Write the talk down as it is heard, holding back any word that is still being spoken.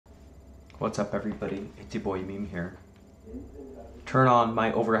What's up, everybody? It's your boy Meme here. Turn on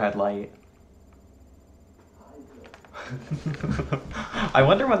my overhead light. I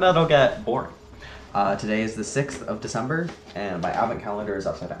wonder when that'll get boring. Today is the 6th of December, and my advent calendar is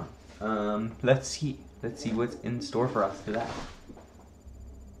upside down. Let's see what's in store for us today.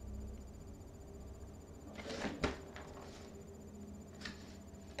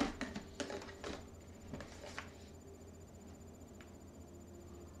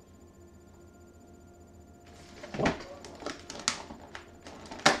 What?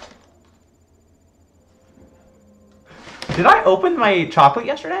 Did I open my chocolate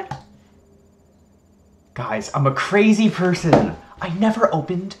yesterday? Guys, I'm a crazy person. I never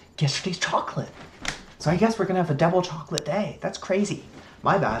opened yesterday's chocolate. So I guess we're gonna have a double chocolate day. That's crazy.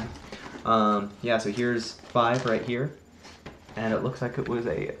 My bad. Yeah, so here's 5 right here. And it looks like it was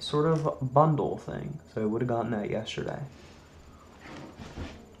a sort of bundle thing. So I would have gotten that yesterday.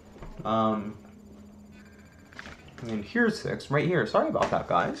 And here's 6 right here. Sorry about that,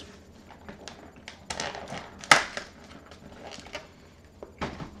 guys.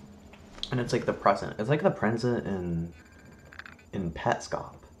 And it's like the present. It's like the present in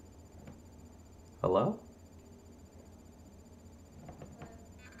Petscop. Hello?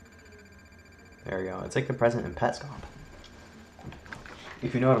 There we go. It's like the present in Petscop.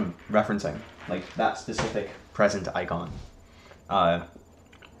 If you know what I'm referencing, like that specific present icon.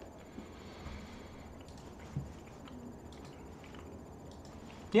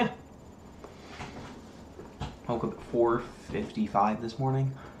 Yeah. Woke up at 4:55 this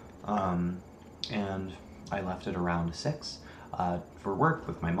morning. And I left it around 6 for work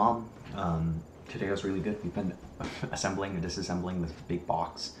with my mom. Today was really good. We've been assembling and disassembling this big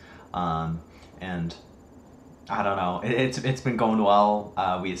box, and I don't know. It's been going well.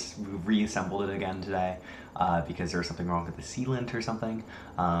 We reassembled it again today because there was something wrong with the sealant or something,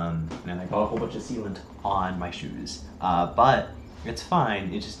 and I got a whole bunch of sealant on my shoes. But it's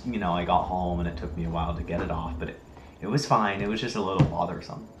fine. It just, you know, I got home and it took me a while to get it off, but it was fine. It was just a little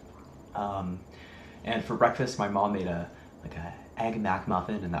bothersome. And for breakfast, my mom made a egg mac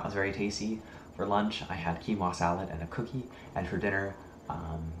muffin, and that was very tasty. For lunch, I had quinoa salad and a cookie, and for dinner,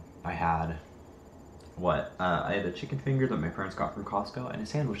 I had I had a chicken finger that my parents got from Costco, and a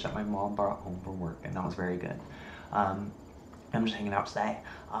sandwich that my mom brought home from work, and that was very good. I'm just hanging out today.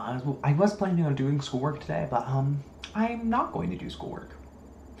 I was planning on doing schoolwork today, but I'm not going to do schoolwork.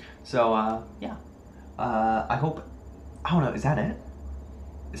 So yeah, I hope. I don't know. Is that it?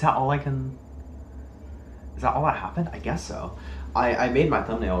 Is that all that happened? I guess so. I made my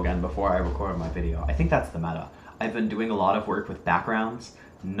thumbnail again before I recorded my video. I think that's the meta. I've been doing a lot of work with backgrounds.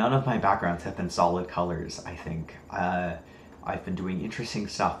 None of my backgrounds have been solid colors, I think. I've been doing interesting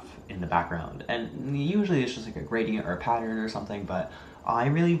stuff in the background. And usually it's just like a gradient or a pattern or something, but I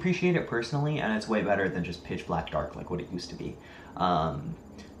really appreciate it personally, and it's way better than just pitch black dark like what it used to be.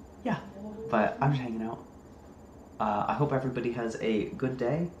 Yeah, but I'm just hanging out. I hope everybody has a good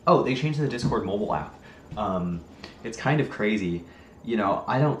day. Oh, they changed the Discord mobile app. It's kind of crazy. You know,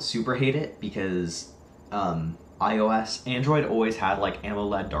 I don't super hate it because Android always had like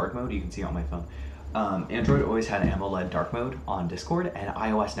AMOLED dark mode. You can see it on my phone. Android always had AMOLED dark mode on Discord, and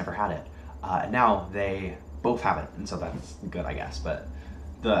iOS never had it. And now they both have it, and so that's good, I guess. But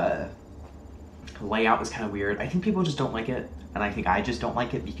the layout is kind of weird. I think people just don't like it, and I think I just don't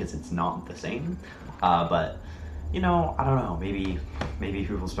like it because it's not the same. But you know, I don't know. Maybe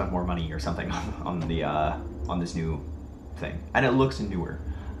people spend more money or something on this new thing, and it looks newer.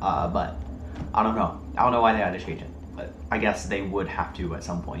 But I don't know. I don't know why they had to change it, but I guess they would have to at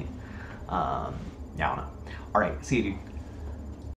some point. Yeah, I don't know. All right, see you, dude.